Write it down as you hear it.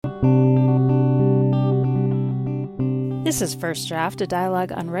This is First Draft, a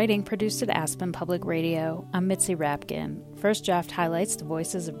dialogue on writing produced at Aspen Public Radio. I'm Mitzi Rapkin. First Draft highlights the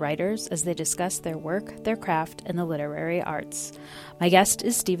voices of writers as they discuss their work, their craft, and the literary arts. My guest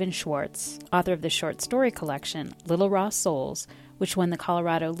is Stephen Schwartz, author of the short story collection Little Raw Souls, which won the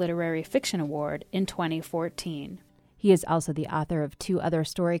Colorado Literary Fiction Award in 2014. He is also the author of 2 other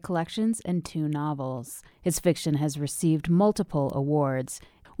story collections and 2 novels. His fiction has received multiple awards.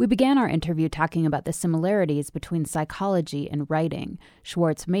 We began our interview talking about the similarities between psychology and writing.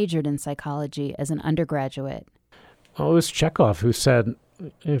 Schwartz majored in psychology as an undergraduate. Well, it was Chekhov who said,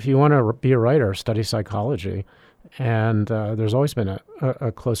 if you want to be a writer, study psychology. And there's always been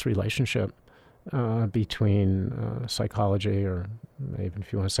a close relationship between psychology, or maybe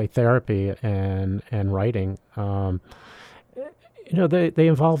if you want to say therapy, and writing. They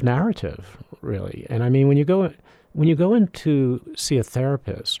involve narrative, really. And I mean, when you go in to see a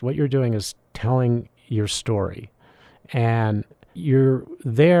therapist, what you're doing is telling your story, and you're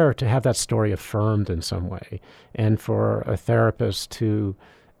there to have that story affirmed in some way, and for a therapist to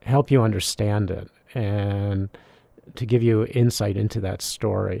help you understand it and to give you insight into that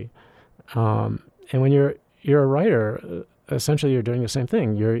story. And when you're a writer, essentially you're doing the same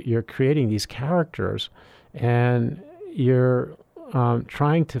thing. You're creating these characters, and you're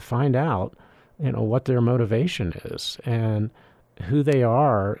trying to find out what their motivation is and who they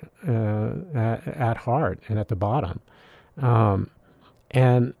are at heart and at the bottom.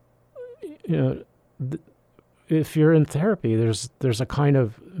 If you're in therapy, there's a kind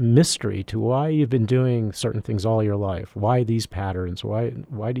of mystery to why you've been doing certain things all your life. Why these patterns? Why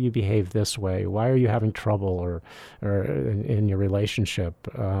do you behave this way? Why are you having trouble or in your relationship?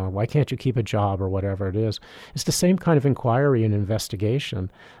 Why can't you keep a job or whatever it is? It's the same kind of inquiry and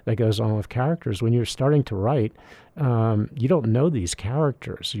investigation that goes on with characters. When you're starting to write, you don't know these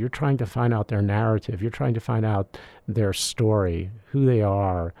characters. You're trying to find out their narrative. You're trying to find out their story, who they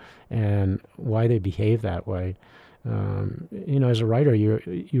are, and why they behave that way. As a writer,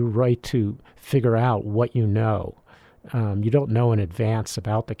 you write to figure out what you know. You don't know in advance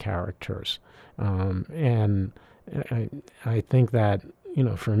about the characters. And I think that,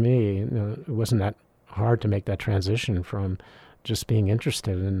 for me, it wasn't that hard to make that transition from just being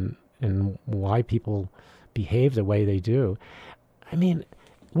interested in why people behave the way they do. I mean,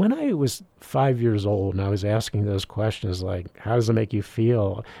 when I was 5 years old and I was asking those questions like, how does it make you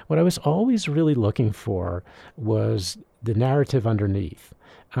feel? What I was always really looking for was the narrative underneath.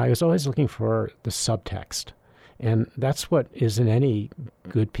 I was always looking for the subtext. And that's what is in any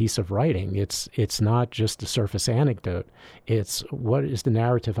good piece of writing. It's not just a surface anecdote. It's what is the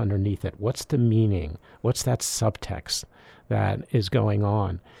narrative underneath it? What's the meaning? What's that subtext that is going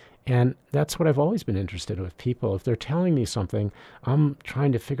on? And that's what I've always been interested in with people. If they're telling me something, I'm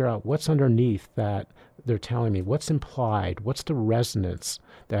trying to figure out what's underneath that they're telling me, what's implied, what's the resonance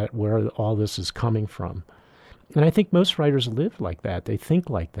that where all this is coming from. And I think most writers live like that. They think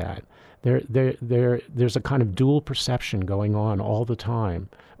like that. There's a kind of dual perception going on all the time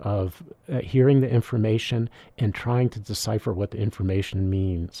of hearing the information and trying to decipher what the information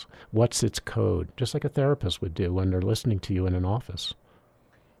means. What's its code? Just like a therapist would do when they're listening to you in an office.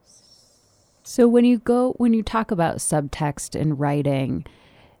 So when you talk about subtext in writing,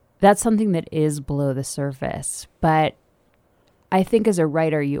 that's something that is below the surface. But I think as a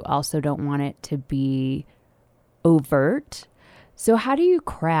writer, you also don't want it to be overt. So how do you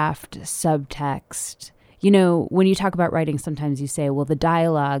craft subtext? When you talk about writing, sometimes you say, well, the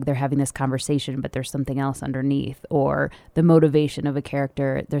dialogue, they're having this conversation, but there's something else underneath. Or the motivation of a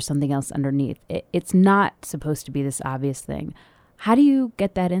character, there's something else underneath. It's not supposed to be this obvious thing. How do you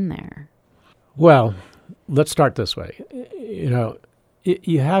get that in there? Well, let's start this way.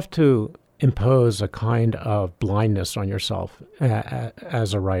 You have to impose a kind of blindness on yourself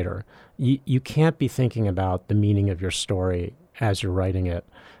as a writer. You can't be thinking about the meaning of your story as you're writing it.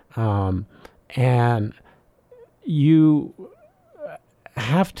 And you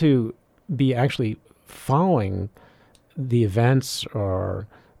have to be actually following the events or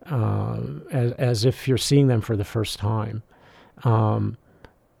as if you're seeing them for the first time.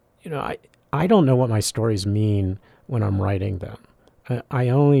 I don't know what my stories mean when I'm writing them. I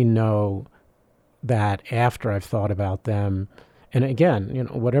only know that after I've thought about them. And again,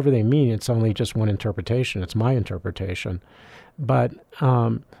 whatever they mean, it's only just one interpretation. It's my interpretation. But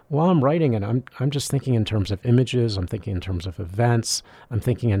while I'm writing it, I'm just thinking in terms of images. I'm thinking in terms of events. I'm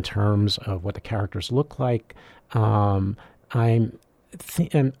thinking in terms of what the characters look like. I'm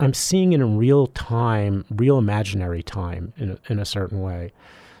seeing it in real time, real imaginary time in a certain way.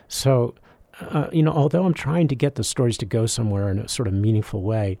 So, although I'm trying to get the stories to go somewhere in a sort of meaningful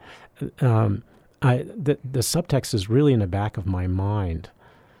way, the subtext is really in the back of my mind,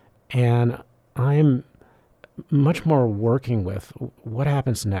 and I'm much more working with what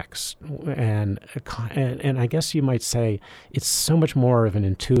happens next, and I guess you might say it's so much more of an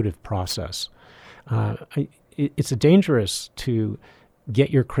intuitive process. It's dangerous to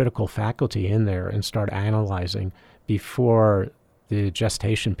get your critical faculty in there and start analyzing before the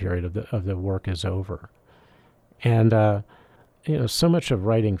gestation period of the work is over. And so much of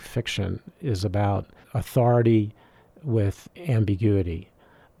writing fiction is about authority with ambiguity.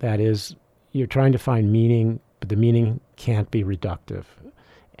 That is, you're trying to find meaning, but the meaning can't be reductive.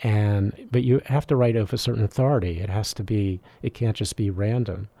 But you have to write of a certain authority. It can't just be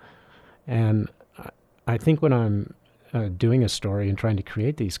random. And I think when I'm doing a story and trying to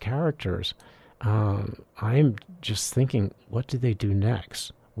create these characters, I'm just thinking, what do they do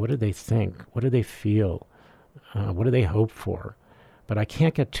next? What do they think? What do they feel? What do they hope for? But I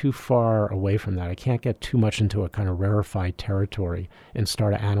can't get too far away from that. I can't get too much into a kind of rarefied territory and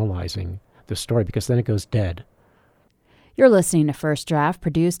start analyzing the story, because then it goes dead. You're listening to First Draft,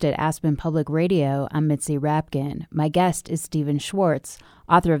 produced at Aspen Public Radio. I'm Mitzi Rapkin. My guest is Stephen Schwartz,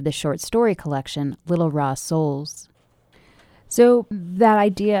 author of the short story collection, Little Raw Souls. So that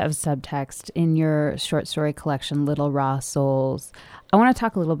idea of subtext in your short story collection, Little Raw Souls, I want to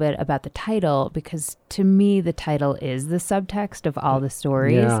talk a little bit about the title, because to me the title is the subtext of all the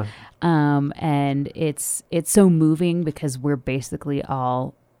stories. Yeah. And it's so moving, because we're basically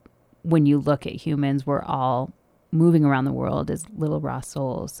all, when you look at humans, we're all moving around the world as little raw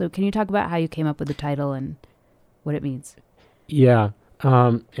souls. So can you talk about how you came up with the title and what it means? Yeah.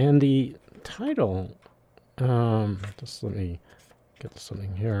 And the title, just let me get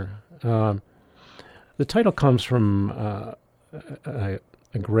something here. The title comes from a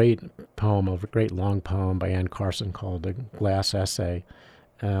great poem, a great long poem by Anne Carson called The Glass Essay.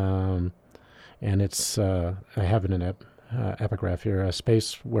 And it's, I have it in an epigraph here: a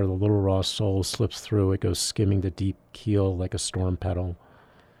space where the little raw soul slips through, it goes skimming the deep keel like a storm petal.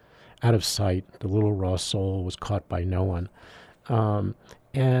 Out of sight, the little raw soul was caught by no one.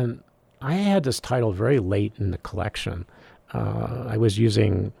 And I had this title very late in the collection. I was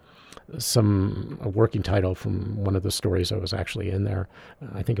using a working title from one of the stories that was actually in there.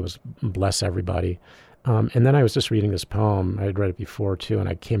 I think it was Bless Everybody. And then I was just reading this poem. I had read it before, too, and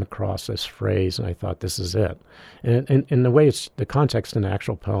I came across this phrase, and I thought, this is it. And in the way the context in the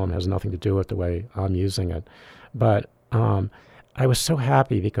actual poem has nothing to do with the way I'm using it. But I was so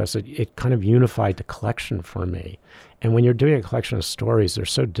happy because it kind of unified the collection for me. And when you're doing a collection of stories, they're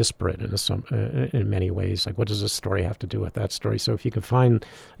so disparate in many ways. Like, what does this story have to do with that story? So if you can find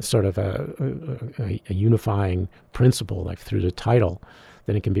sort of a unifying principle, like through the title,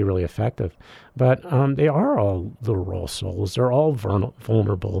 then it can be really effective. But they are all little raw souls. They're all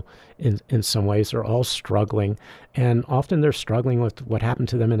vulnerable in some ways. They're all struggling. And often they're struggling with what happened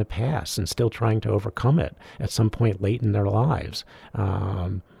to them in the past and still trying to overcome it at some point late in their lives,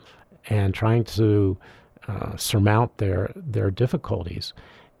 and trying to surmount their difficulties.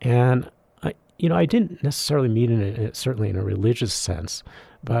 And I didn't necessarily mean it certainly in a religious sense,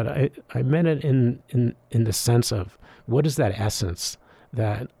 but I meant it in the sense of, what is that essence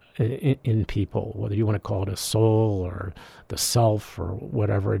that in people, whether you want to call it a soul or the self or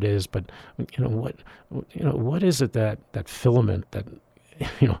whatever it is, but what is it, that filament that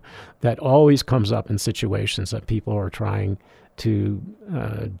that always comes up in situations that people are trying to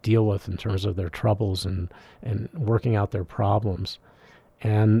deal with in terms of their troubles and working out their problems.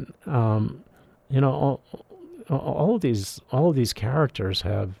 And all of these characters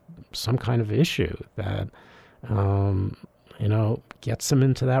have some kind of issue that gets them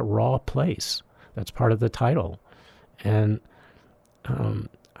into that raw place. That's part of the title. And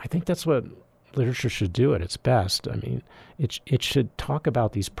I think that's what literature should do at its best. I mean, it should talk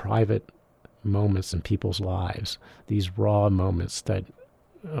about these private moments in people's lives, these raw moments that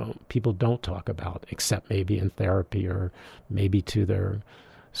people don't talk about, except maybe in therapy or maybe to their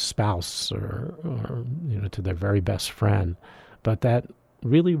spouse or to their very best friend, but that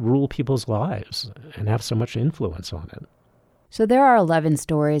really rule people's lives and have so much influence on it. So there are 11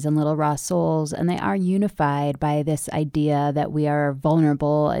 stories in Little Raw Souls, and they are unified by this idea that we are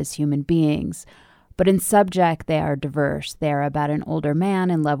vulnerable as human beings. But in subject, they are diverse. They are about an older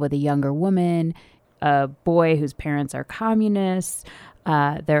man in love with a younger woman, a boy whose parents are communists.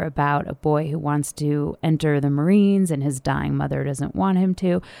 They're about a boy who wants to enter the Marines and his dying mother doesn't want him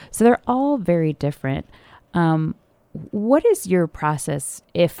to. So they're all very different. What is your process,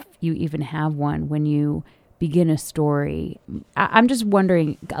 if you even have one, when you begin a story? I'm just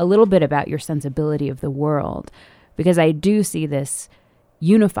wondering a little bit about your sensibility of the world, because I do see this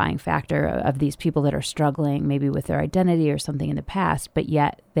unifying factor of these people that are struggling maybe with their identity or something in the past, but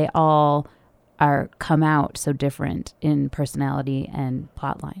yet they all are come out so different in personality and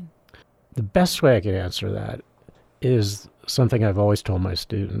plotline? The best way I can answer that is something I've always told my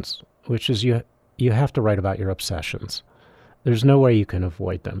students, which is you have to write about your obsessions. There's no way you can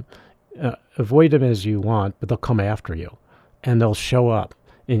avoid them. Avoid them as you want, but they'll come after you, and they'll show up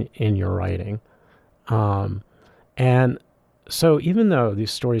in your writing. And so even though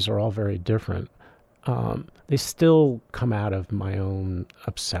these stories are all very different, they still come out of my own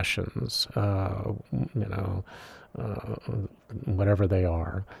obsessions, whatever they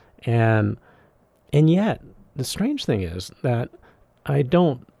are. And yet, the strange thing is that I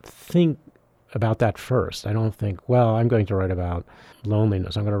don't think about that first. I don't think, well, I'm going to write about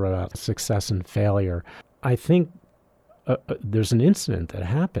loneliness. I'm going to write about success and failure. I think there's an incident that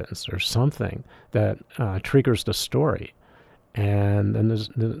happens or something that triggers the story. And then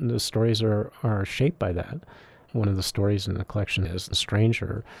the stories are shaped by that. One of the stories in the collection is The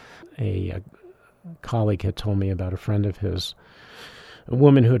Stranger. A colleague had told me about a friend of his, a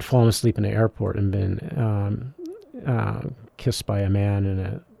woman who had fallen asleep in an airport and been kissed by a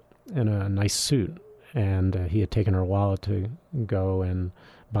man in a nice suit. And he had taken her wallet to go and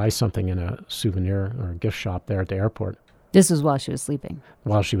buy something in a souvenir or gift shop there at the airport. This was while she was sleeping.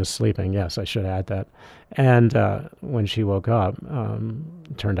 While she was sleeping, yes, I should add that. And when she woke up,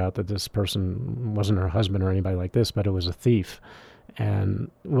 it turned out that this person wasn't her husband or anybody like this, but it was a thief. And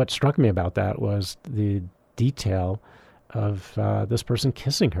what struck me about that was the detail of this person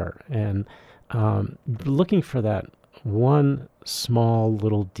kissing her and looking for that one small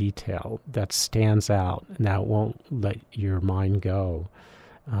little detail that stands out and that won't let your mind go.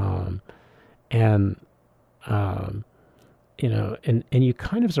 And you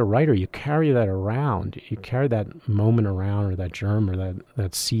kind of, as a writer, you carry that around. You carry that moment around, or that germ, or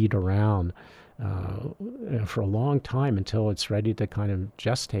that seed around for a long time until it's ready to kind of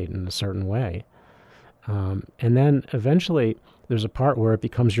gestate in a certain way. And then eventually there's a part where it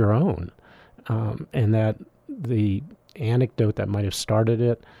becomes your own, and that the anecdote that might have started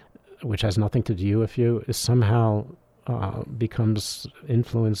it, which has nothing to do with you, is somehow becomes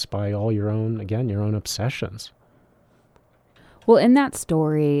influenced by all your own obsessions. Well, in that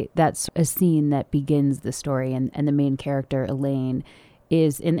story, that's a scene that begins the story, and the main character, Elaine,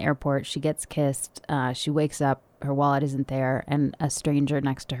 is in the airport. She gets kissed. She wakes up. Her wallet isn't there, and a stranger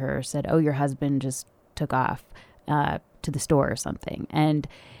next to her said, "Oh, your husband just took off to the store or something." And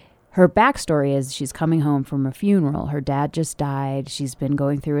her backstory is she's coming home from a funeral. Her dad just died. She's been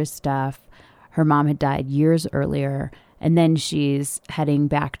going through his stuff. Her mom had died years earlier, and then she's heading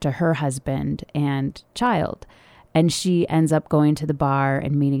back to her husband and child. And she ends up going to the bar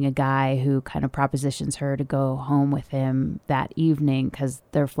and meeting a guy who kind of propositions her to go home with him that evening because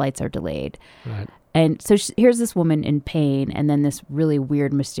their flights are delayed. Right. And so here's this woman in pain, and then this really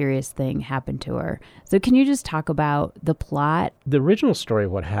weird, mysterious thing happened to her. So can you just talk about the plot? The original story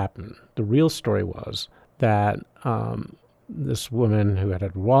of what happened, the real story was that this woman who had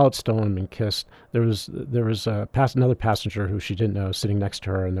her wallet stolen and been kissed, there was another passenger who she didn't know sitting next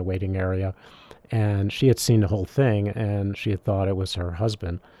to her in the waiting area. And she had seen the whole thing, and she had thought it was her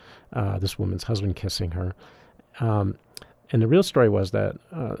husband, this woman's husband, kissing her. And the real story was that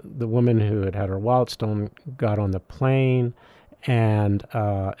the woman who had her wallet stolen got on the plane, and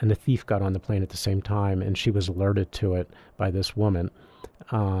the thief got on the plane at the same time, and she was alerted to it by this woman.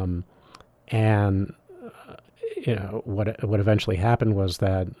 What eventually happened was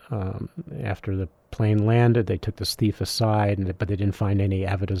that after the plane landed, they took this thief aside, but they didn't find any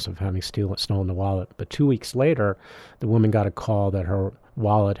evidence of having stolen the wallet. But 2 weeks later, the woman got a call that her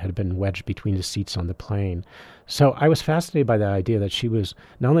wallet had been wedged between the seats on the plane. So I was fascinated by the idea that she was,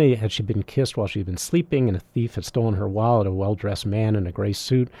 not only had she been kissed while she'd been sleeping and a thief had stolen her wallet, a well-dressed man in a gray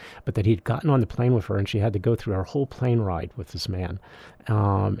suit, but that he'd gotten on the plane with her and she had to go through her whole plane ride with this man,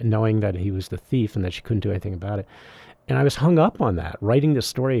 knowing that he was the thief and that she couldn't do anything about it. And I was hung up on that, writing the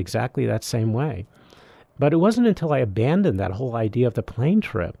story exactly that same way. But it wasn't until I abandoned that whole idea of the plane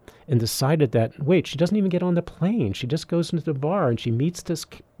trip and decided that, wait, she doesn't even get on the plane. She just goes into the bar and she meets this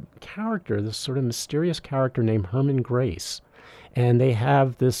character, this sort of mysterious character named Herman Grace. And they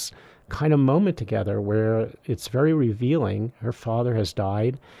have this kind of moment together where it's very revealing. Her father has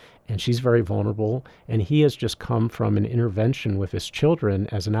died and she's very vulnerable. And he has just come from an intervention with his children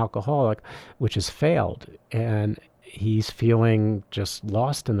as an alcoholic, which has failed. And he's feeling just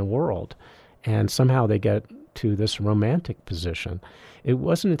lost in the world. And somehow they get to this romantic position. It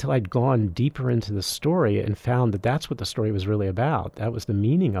wasn't until I'd gone deeper into the story and found that that's what the story was really about. That was the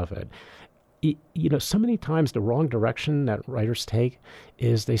meaning of it. so many times the wrong direction that writers take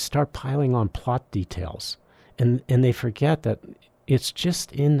is they start piling on plot details, and they forget that it's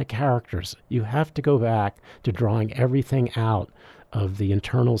just in the characters. You have to go back to drawing everything out of the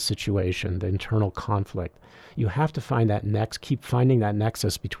internal situation, the internal conflict. You have to find keep finding that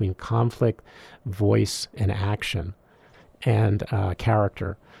nexus between conflict, voice, and action, and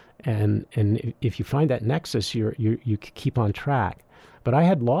character. And if you find that nexus, you keep on track. But I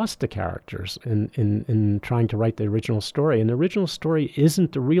had lost the characters in trying to write the original story, and the original story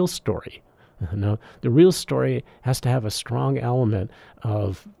isn't the real story. No, the real story has to have a strong element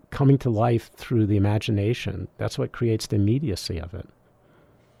of coming to life through the imagination. That's what creates the immediacy of it.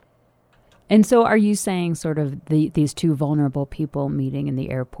 And so are you saying sort of these two vulnerable people meeting in the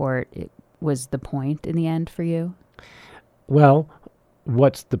airport was the point in the end for you? Well,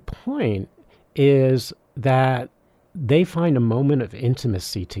 what's the point is that they find a moment of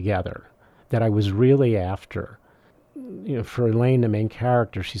intimacy together that I was really after. For Elaine, the main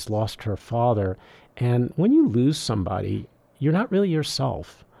character, she's lost her father. And when you lose somebody, you're not really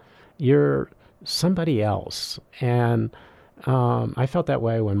yourself. You're somebody else. And I felt that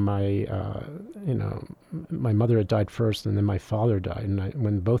way when my mother had died first, and then my father died. And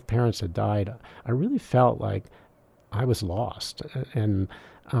when both parents had died, I really felt like I was lost. And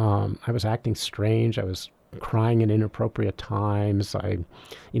I was acting strange. I was crying at inappropriate times. I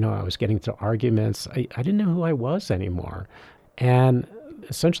was getting into arguments. I didn't know who I was anymore. And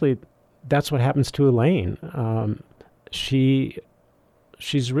essentially, that's what happens to Elaine. She's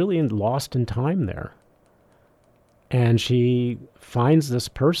really lost in time there. And she finds this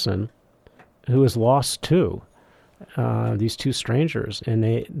person who is lost too. These two strangers, and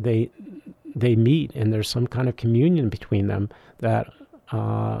they meet, and there's some kind of communion between them that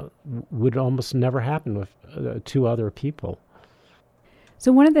would almost never happen with two other people.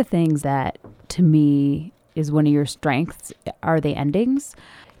 So one of the things that, to me, is one of your strengths are the endings.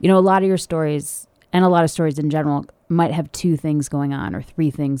 A lot of your stories, and a lot of stories in general, might have two things going on or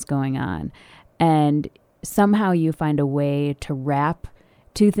three things going on. And somehow you find a way to wrap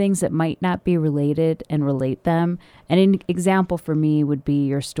two things that might not be related and relate them. And an example for me would be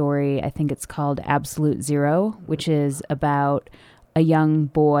your story, I think it's called Absolute Zero, which is about a young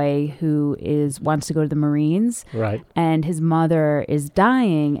boy who wants to go to the Marines. Right. And his mother is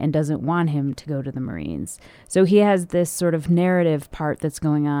dying and doesn't want him to go to the Marines. So he has this sort of narrative part that's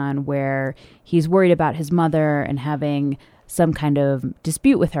going on where he's worried about his mother and having some kind of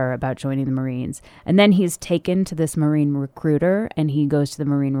dispute with her about joining the Marines. And then he's taken to this Marine recruiter, and he goes to the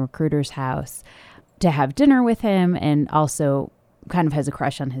Marine recruiter's house to have dinner with him, and also kind of has a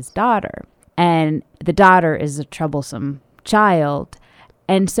crush on his daughter. And the daughter is a troublesome child.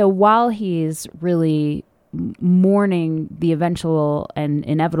 And so while he's really mourning the eventual and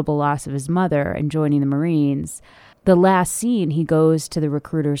inevitable loss of his mother and joining the Marines, the last scene, he goes to the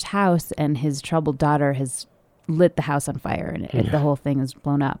recruiter's house, and his troubled daughter has lit the house on fire, and the whole thing is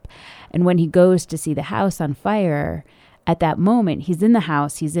blown up. And when he goes to see the house on fire, at that moment, he's in the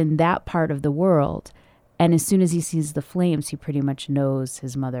house, he's in that part of the world. And as soon as he sees the flames, he pretty much knows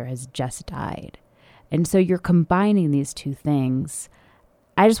his mother has just died. And so you're combining these two things.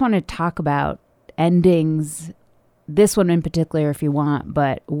 I just want to talk about endings, this one in particular if you want,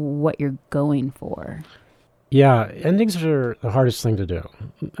 but what you're going for. Yeah, endings are the hardest thing to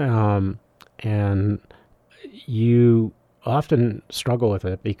do. And you often struggle with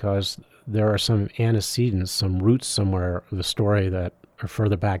it because there are some antecedents, some roots somewhere of the story that are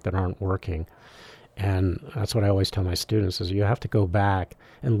further back that aren't working. And that's what I always tell my students is you have to go back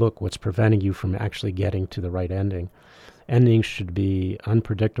and look what's preventing you from actually getting to the right ending. Endings should be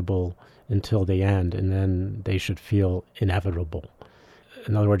unpredictable until the end, and then they should feel inevitable.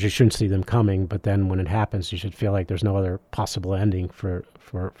 In other words, you shouldn't see them coming, but then when it happens, you should feel like there's no other possible ending for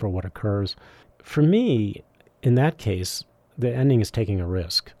what occurs. For me, in that case, the ending is taking a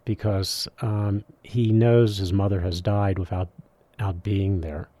risk because he knows his mother has died without being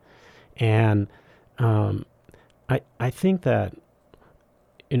there. And I think that,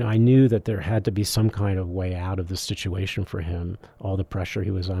 I knew that there had to be some kind of way out of the situation for him, all the pressure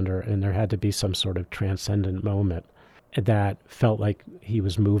he was under, and there had to be some sort of transcendent moment that felt like he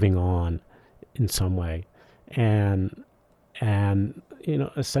was moving on in some way. And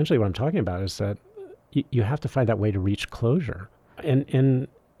essentially what I'm talking about is that you have to find that way to reach closure. And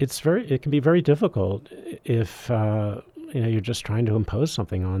it can be very difficult if you're just trying to impose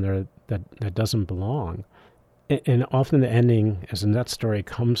something on there that doesn't belong. And often the ending, as in that story,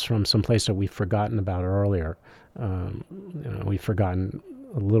 comes from some place that we've forgotten about earlier. We've forgotten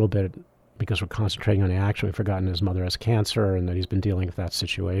a little bit because we're concentrating on the action, we've forgotten his mother has cancer and that he's been dealing with that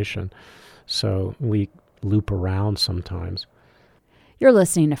situation. So we loop around sometimes. You're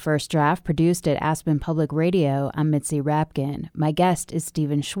listening to First Draft, produced at Aspen Public Radio. I'm Mitzi Rapkin. My guest is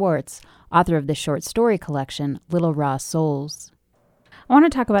Stephen Schwartz, author of the short story collection Little Raw Souls. I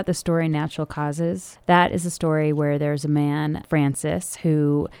want to talk about the story Natural Causes. That is a story where there's a man, Francis,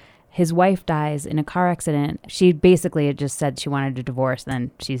 who his wife dies in a car accident. She basically had just said she wanted a divorce,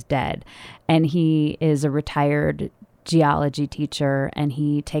 then she's dead. And he is a retired geology teacher, and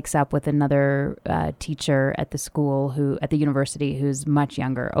he takes up with another teacher at the school at the university who's much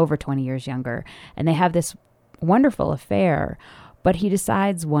younger, over 20 years younger. And they have this wonderful affair, but he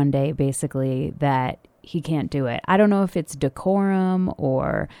decides one day basically that he can't do it. I don't know if it's decorum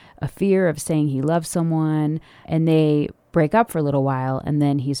or a fear of saying he loves someone, and they break up for a little while, and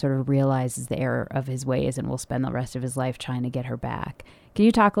then he sort of realizes the error of his ways and will spend the rest of his life trying to get her back. Can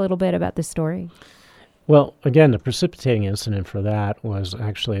you talk a little bit about this story? Well, again, the precipitating incident for that was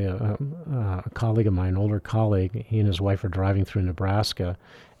actually a colleague of mine, an older colleague. He and his wife were driving through Nebraska,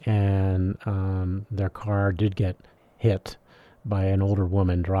 and their car did get hit by an older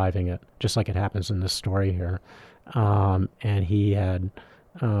woman driving it, just like it happens in this story here. And he had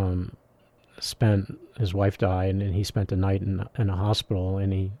his wife died, and he spent the night in a hospital,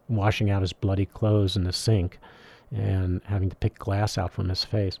 and he washing out his bloody clothes in the sink and having to pick glass out from his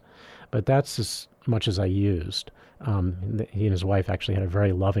face. But that's as much as I used. He and his wife actually had a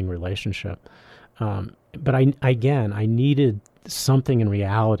very loving relationship. But I needed something in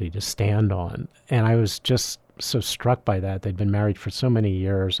reality to stand on. And I was just so struck by that. They'd been married for so many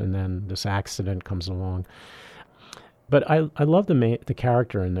years, and then this accident comes along. But I love the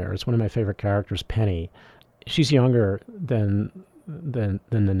character in there. It's one of my favorite characters, Penny. She's younger than the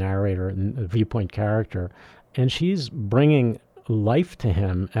narrator and the viewpoint character, and she's bringing life to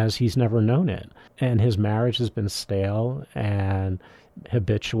him as he's never known it. And his marriage has been stale and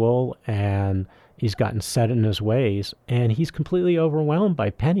habitual, and he's gotten set in his ways, and he's completely overwhelmed by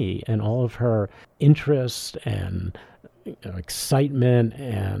Penny and all of her interest and excitement,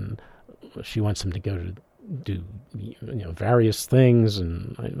 and she wants him to go to do various things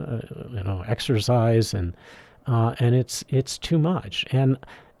and exercise, and it's too much. And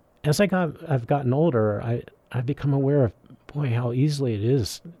as I've gotten older, I've become aware of, boy, how easily it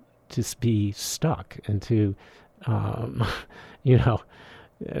is to be stuck and to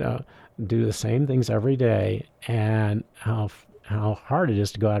do the same things every day, and how hard it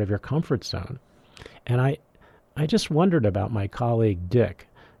is to go out of your comfort zone. And I just wondered about my colleague Dick,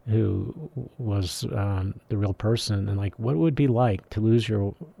 who was the real person, and like what it would be like to lose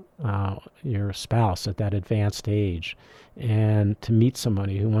your spouse at that advanced age, and to meet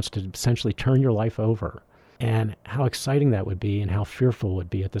somebody who wants to essentially turn your life over, and how exciting that would be and how fearful it would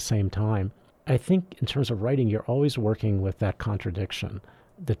be at the same time. I think in terms of writing, you're always working with that contradiction,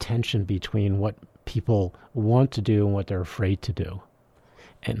 the tension between what people want to do and what they're afraid to do.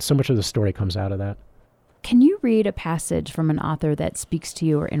 And so much of the story comes out of that. Can you read a passage from an author that speaks to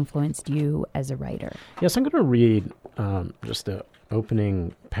you or influenced you as a writer? Yes, I'm going to read just the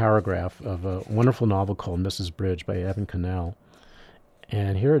opening paragraph of a wonderful novel called Mrs. Bridge by Evan Connell.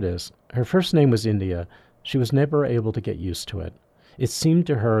 And here it is. Her first name was India. She was never able to get used to it. It seemed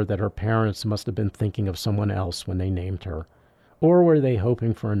to her that her parents must have been thinking of someone else when they named her. Or were they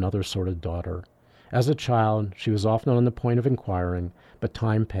hoping for another sort of daughter? As a child, she was often on the point of inquiring, but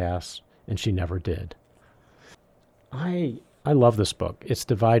time passed, and she never did. I love this book. It's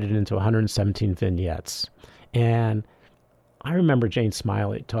divided into 117 vignettes. And I remember Jane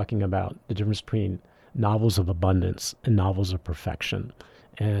Smiley talking about the difference between novels of abundance and novels of perfection.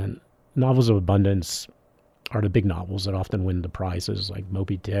 And novels of abundance are the big novels that often win the prizes, like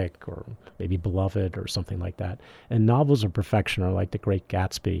Moby Dick or maybe Beloved or something like that. And novels of perfection are like The Great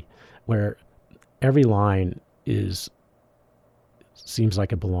Gatsby, where every line seems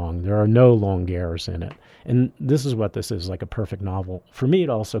like it belongs. There are no long gares in it. And this is what this is, like a perfect novel. For me, it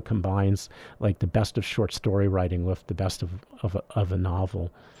also combines like the best of short story writing with the best of a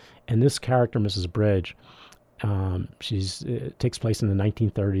novel. And this character, Mrs. Bridge, it takes place in the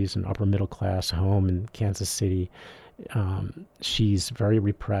 1930s, an upper middle class home in Kansas City. She's very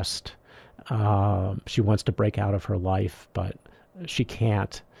repressed. She wants to break out of her life, but she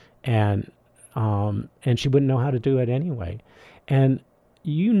can't. And she wouldn't know how to do it anyway. And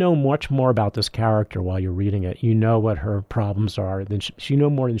you know much more about this character while you're reading it. You know what her problems are. You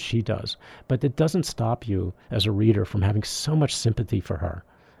know more than she does. But it doesn't stop you as a reader from having so much sympathy for her.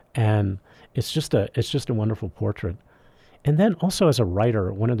 And it's just a wonderful portrait. And then also as a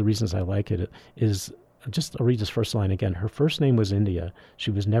writer, one of the reasons I like it is I'll read this first line again. Her first name was India.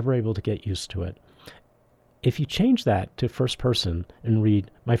 She was never able to get used to it. If you change that to first person and read,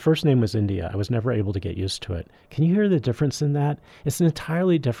 my first name was India. I was never able to get used to it. Can you hear the difference in that? It's an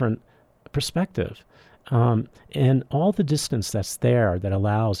entirely different perspective. And all the distance that's there that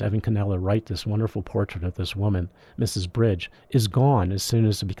allows Evan Cannella to write this wonderful portrait of this woman, Mrs. Bridge, is gone as soon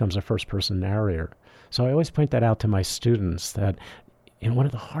as it becomes a first-person narrator. So I always point that out to my students, that one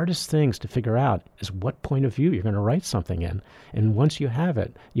of the hardest things to figure out is what point of view you're going to write something in. And once you have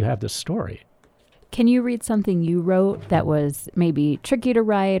it, you have the story. Can you read something you wrote that was maybe tricky to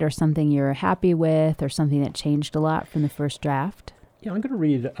write, or something you're happy with, or something that changed a lot from the first draft? Yeah, I'm going to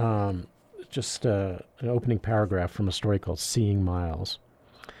read just an opening paragraph from a story called Seeing Miles.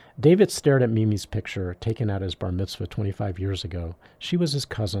 David stared at Mimi's picture, taken at his bar mitzvah 25 years ago. She was his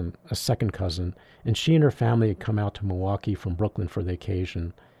cousin, a second cousin, and she and her family had come out to Milwaukee from Brooklyn for the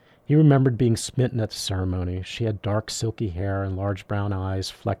occasion. He remembered being smitten at the ceremony. She had dark, silky hair and large brown eyes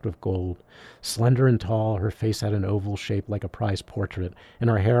flecked with gold. Slender and tall, her face had an oval shape like a prize portrait, and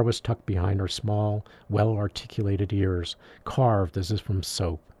her hair was tucked behind her small, well-articulated ears, carved as if from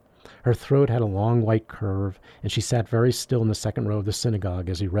soap. Her throat had a long white curve, and she sat very still in the second row of the synagogue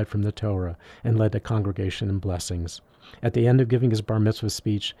as he read from the Torah and led the congregation in blessings. At the end of giving his bar mitzvah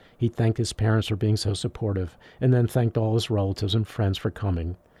speech, he thanked his parents for being so supportive, and then thanked all his relatives and friends for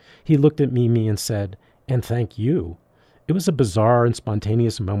coming. He looked at Mimi and said, "And thank you." It was a bizarre and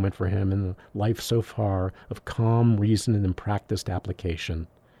spontaneous moment for him in the life so far of calm, reasoned, and practiced application.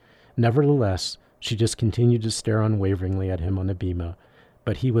 Nevertheless, she just continued to stare unwaveringly at him on the bima,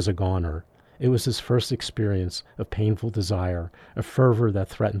 but he was a goner. It was his first experience of painful desire, a fervor that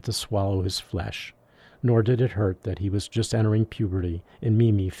threatened to swallow his flesh. Nor did it hurt that he was just entering puberty, and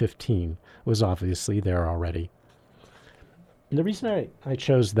Mimi, 15, was obviously there already. And the reason I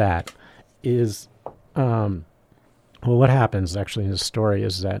chose that is, what happens actually in the story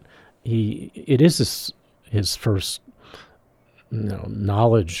is that it is his first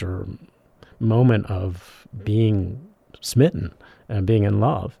knowledge or moment of being smitten and being in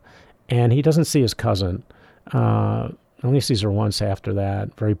love. And he doesn't see his cousin. Only sees her once after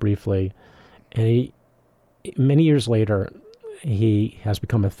that, very briefly. And many years later, he has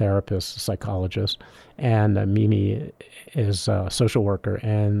become a therapist, a psychologist, and Mimi is a social worker,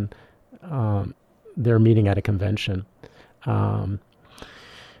 and they're meeting at a convention. And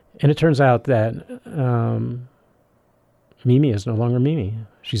it turns out that Mimi is no longer Mimi.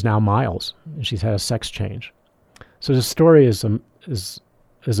 She's now Miles, and she's had a sex change. So the story is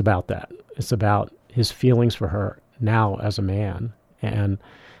about that. It's about his feelings for her now as a man. And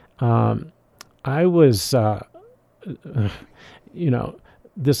I was,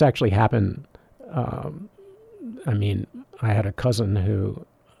 this actually happened. I had a cousin who,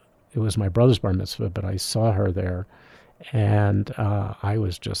 it was my brother's bar mitzvah, but I saw her there, and I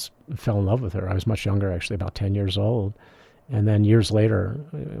was just fell in love with her. I was much younger, actually, about 10 years old. And then years later,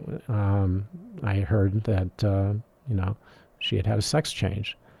 I heard that, she had a sex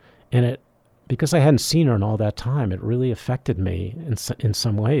change. And because I hadn't seen her in all that time, it really affected me in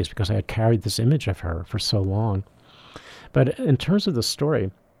some ways, because I had carried this image of her for so long. But in terms of the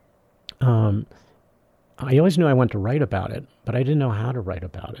story, I always knew I wanted to write about it, but I didn't know how to write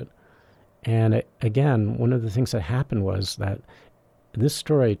about it. And again, one of the things that happened was that this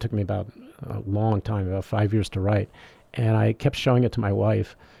story took me about a long time, about 5 years to write. And I kept showing it to my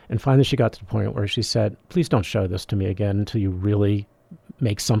wife. And finally she got to the point where she said, "Please don't show this to me again until you really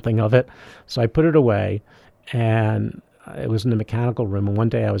make something of it." So I put it away, and it was in the mechanical room. And one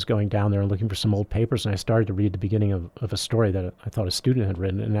day I was going down there looking for some old papers, and I started to read the beginning of a story that I thought a student had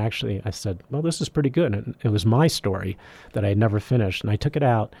written. And actually I said, well, this is pretty good. And it was my story that I had never finished. And I took it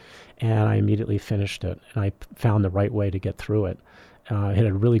out, and I immediately finished it. And I found the right way to get through it. It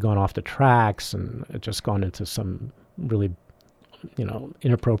had really gone off the tracks, and it just gone into some really,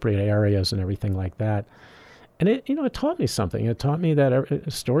 inappropriate areas and everything like that. And it taught me something. It taught me that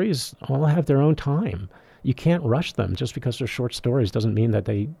stories all have their own time. You can't rush them. Just because they're short stories doesn't mean that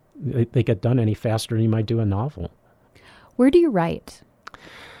they get done any faster than you might do a novel. Where do you write?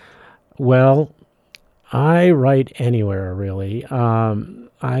 Well, I write anywhere, really.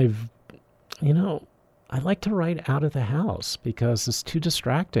 I like to write out of the house because it's too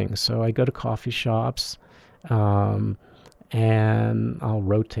distracting. So I go to coffee shops, and I'll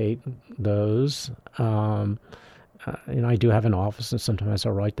rotate those. I do have an office, and sometimes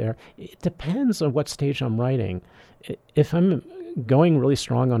I'll write there. It depends on what stage I'm writing. If I'm going really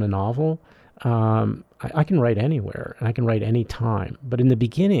strong on a novel, I can write anywhere, and I can write any time. But in the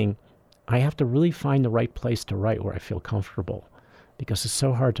beginning, I have to really find the right place to write where I feel comfortable, because it's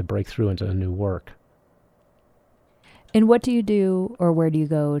so hard to break through into a new work. And what do you do, or where do you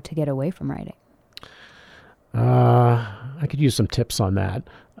go to get away from writing? I could use some tips on that.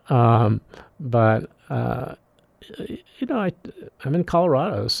 But I'm in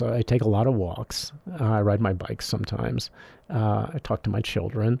Colorado, so I take a lot of walks. I ride my bike sometimes. I talk to my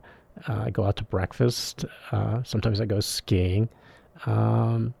children. I go out to breakfast. Sometimes I go skiing.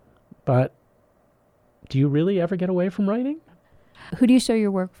 But do you really ever get away from writing? Who do you show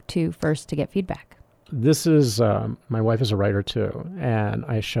your work to first to get feedback? This is, my wife is a writer too, and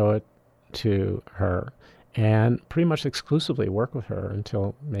I show it to her and pretty much exclusively work with her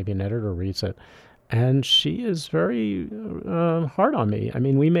until maybe an editor reads it. And she is very hard on me. I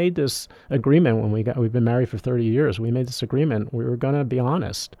mean, we made this agreement when we've been married for 30 years. We made this agreement. We were going to be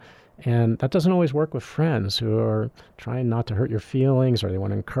honest. And that doesn't always work with friends who are trying not to hurt your feelings or they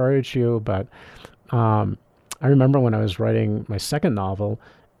want to encourage you. But I remember when I was writing my second novel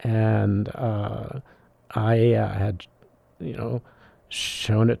and I had,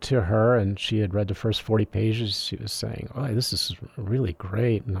 shown it to her, and she had read the first 40 pages. She was saying, "Oh, this is really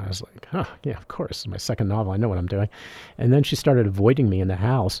great." And I was like, "Huh, yeah, of course. It's my second novel. I know what I'm doing." And then she started avoiding me in the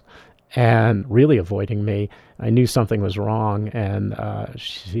house and really avoiding me. I knew something was wrong. And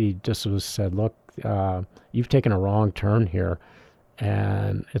she just said, "Look, you've taken a wrong turn here.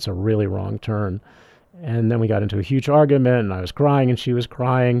 And it's a really wrong turn." And then we got into a huge argument, and I was crying and she was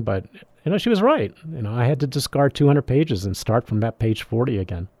crying, but she was right. I had to discard 200 pages and start from that page 40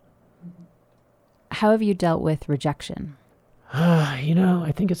 again. How have you dealt with rejection?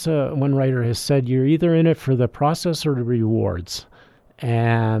 I think it's one writer has said, you're either in it for the process or the rewards.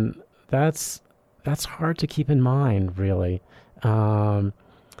 And that's hard to keep in mind, really.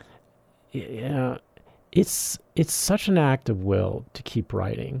 It's such an act of will to keep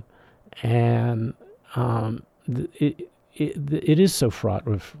writing. And it is so fraught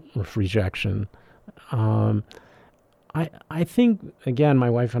with rejection. I think, again, my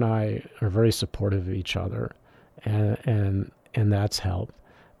wife and I are very supportive of each other, and that's helped.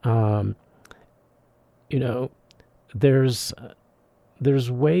 There's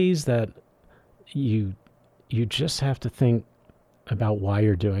ways that you just have to think about why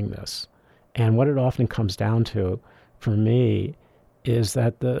you're doing this. And what it often comes down to, for me, is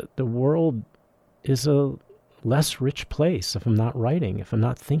that the world is a less rich place if I'm not writing, if I'm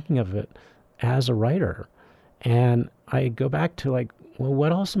not thinking of it as a writer. And I go back to well,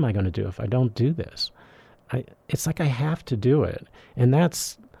 what else am I going to do if I don't do this? It's like I have to do it. And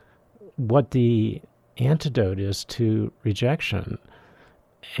that's what the antidote is to rejection.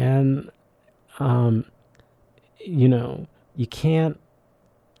 And, you can't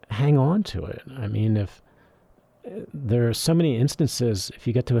hang on to it. I mean, if there are so many instances, if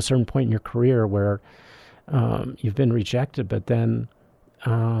you get to a certain point in your career where you've been rejected, but then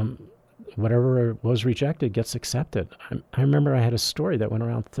whatever was rejected gets accepted. I remember I had a story that went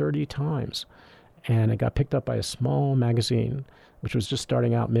around 30 times, and it got picked up by a small magazine, which was just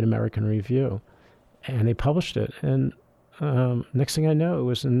starting out, Mid-American Review, and they published it. And next thing I know, it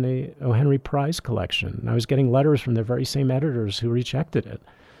was in the O. Henry Prize collection. And I was getting letters from the very same editors who rejected it.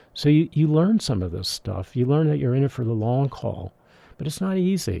 So you learn some of this stuff. You learn that you're in it for the long haul, but it's not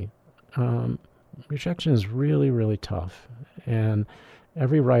easy. Rejection is really, really tough. And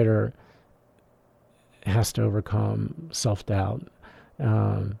every writer has to overcome self-doubt.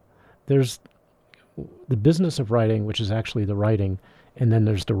 There's the business of writing, which is actually the writing, and then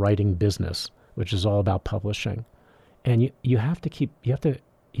there's the writing business, which is all about publishing. And you have to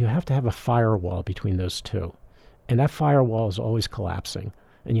have a firewall between those two. And that firewall is always collapsing,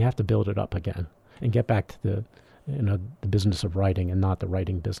 and you have to build it up again and get back to the business of writing and not the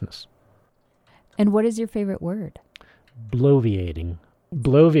writing business. And what is your favorite word? Bloviating.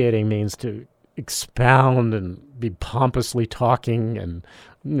 Bloviating means to expound and be pompously talking, and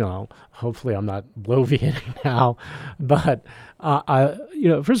hopefully I'm not bloviating now, but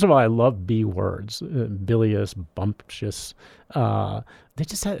first of all, I love B words, bilious, bumptious. They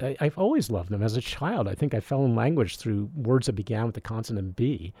just I've always loved them as a child. I think I fell in language through words that began with the consonant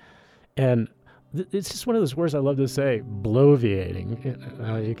B, and it's just one of those words I love to say. Bloviating.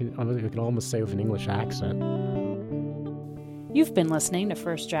 You can almost say with an English accent. You've been listening to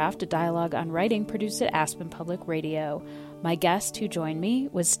First Draft, a dialogue on writing produced at Aspen Public Radio. My guest who joined me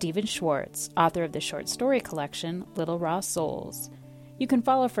was Stephen Schwartz, author of the short story collection Little Raw Souls. You can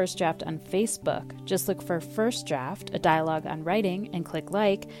follow First Draft on Facebook. Just look for First Draft, a dialogue on writing, and click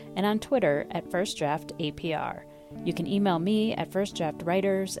like, and on Twitter at First Draft APR. You can email me at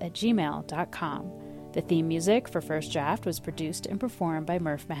firstdraftwriters@gmail.com. The theme music for First Draft was produced and performed by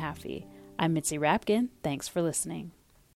Murph Mahaffey. I'm Mitzi Rapkin. Thanks for listening.